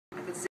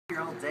Here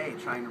all day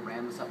trying to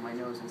ram this up my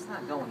nose and it's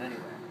not going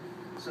anywhere.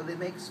 So they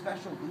make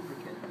special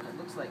lubricant and it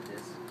looks like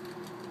this.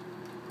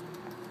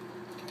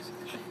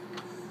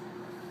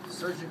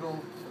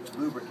 Surgical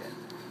lubricant.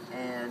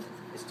 And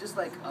it's just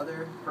like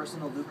other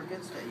personal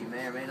lubricants that you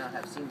may or may not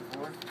have seen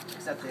before,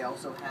 except they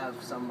also have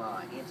some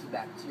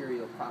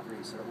antibacterial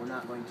properties so that we're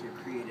not going to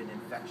create an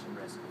infection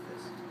risk with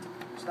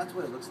this. So that's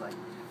what it looks like.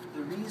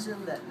 The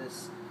reason that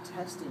this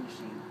testing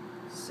sheet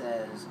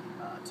says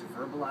to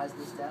verbalize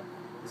this step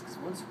is because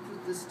once you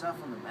put this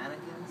stuff on the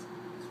mannequins,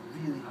 it's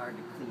really hard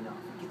to clean off.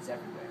 It gets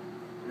everywhere.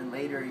 And then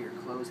later your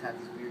clothes have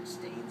these weird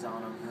stains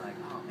on them. And you're like,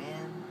 oh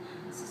man,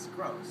 this is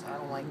gross. I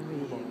don't like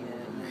being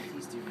in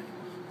ENT student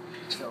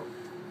anymore. So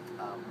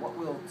what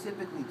we'll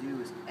typically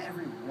do is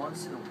every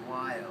once in a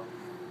while,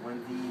 when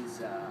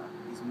these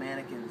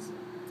mannequins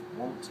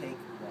won't take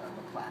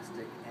the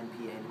plastic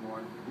NPA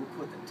anymore, we'll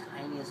put the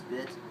tiniest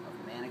bit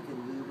of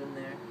mannequin lube in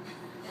there,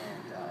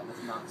 and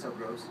that's not so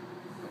gross.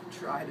 But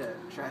try to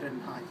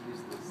not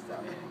use this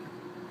stuff.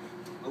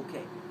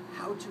 Okay,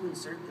 how to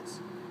insert this?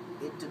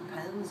 It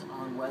depends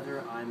on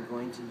whether I'm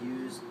going to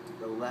use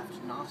the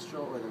left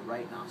nostril or the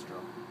right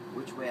nostril,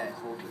 which way I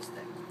hold this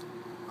thing.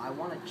 I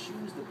want to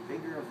choose the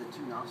bigger of the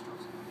two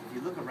nostrils. If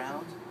you look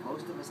around,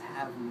 most of us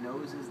have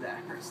noses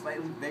that are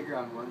slightly bigger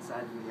on one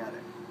side than the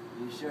other.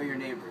 You show your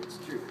neighbor, it's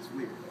true, it's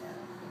weird.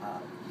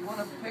 You want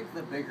to pick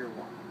the bigger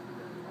one,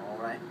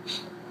 alright?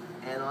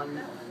 And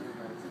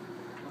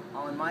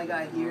on my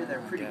guy here,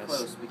 they're pretty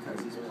close because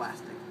he's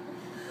plastic.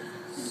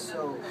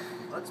 So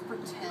let's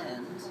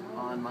pretend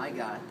on my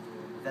guy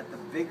that the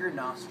bigger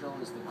nostril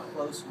is the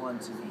close one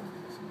to me.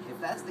 If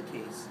that's the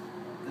case,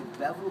 the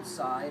beveled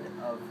side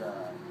of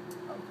the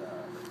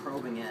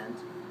probing end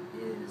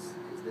is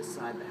this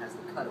side that has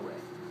the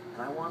cutaway.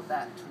 And I want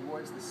that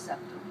towards the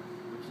septum,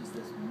 which is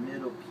this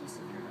middle piece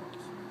of your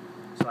nose.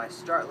 So I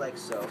start like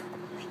so,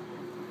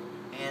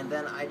 and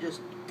then I just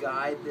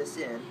guide this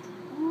in.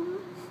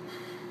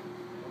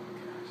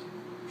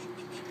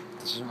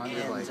 This reminds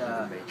me of like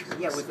the Matrix.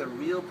 Yeah, with a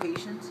real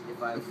patient,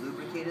 if I've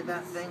lubricated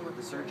that thing with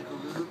the surgical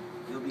lube,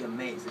 you'll be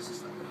amazed. It's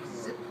just like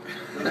zip,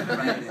 goes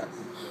right in,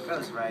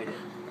 goes right in,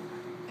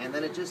 and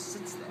then it just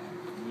sits there,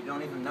 and you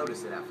don't even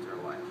notice it after a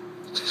while.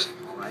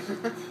 All right.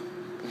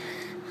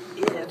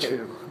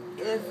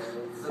 If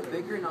the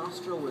bigger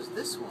nostril was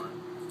this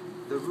one,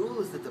 the rule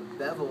is that the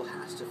bevel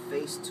has to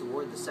face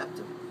toward the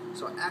septum.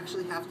 So I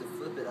actually have to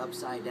flip it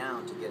upside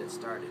down to get it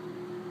started.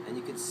 And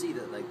you can see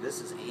that like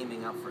this is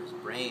aiming up for his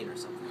brain or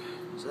something.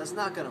 So that's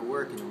not going to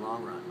work in the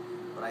long run.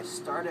 But I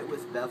start it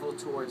with bevel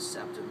towards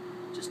septum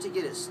just to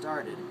get it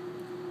started.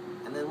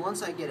 And then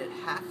once I get it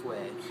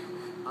halfway,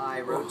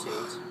 I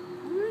rotate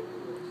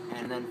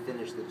and then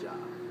finish the job.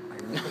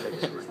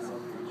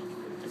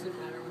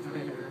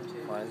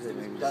 Why is it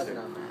maybe Does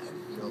not matter.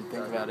 you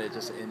think about it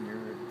just in your...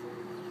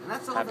 And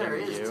that's all there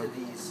is to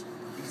these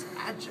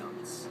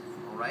adjuncts,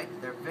 all right?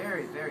 They're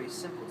very, very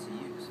simple to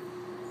use.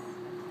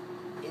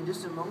 In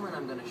just a moment,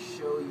 I'm going to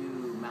show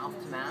you mouth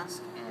to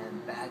mask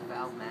and bag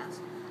valve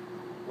mask.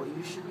 What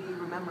you should be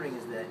remembering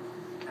is that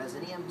as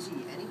an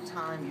EMT,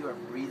 anytime you are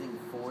breathing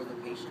for the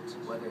patient,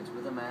 whether it's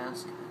with a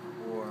mask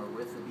or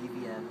with a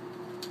BVM,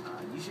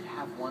 you should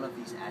have one of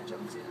these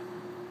adjuncts in.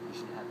 You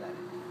should have that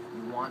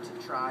in. You want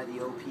to try the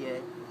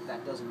OPA. If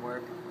that doesn't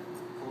work,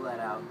 pull that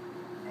out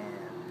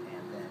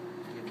and then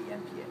give the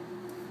NPA.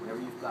 Whenever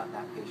you've got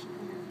that patient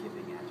who you're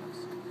giving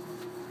adjuncts.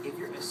 If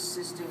you're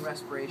assisting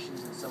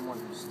respirations in someone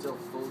who's still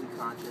fully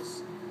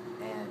conscious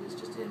and is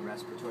just in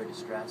respiratory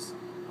distress,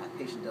 that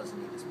patient doesn't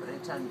need this. But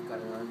anytime you've got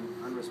an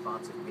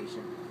unresponsive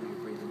patient who you're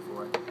breathing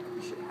for,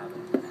 you should have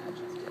an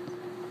adjunct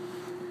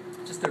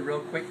in. Just a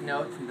real quick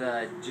note,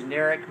 the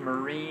generic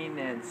Marine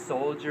and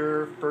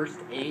Soldier first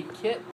aid kit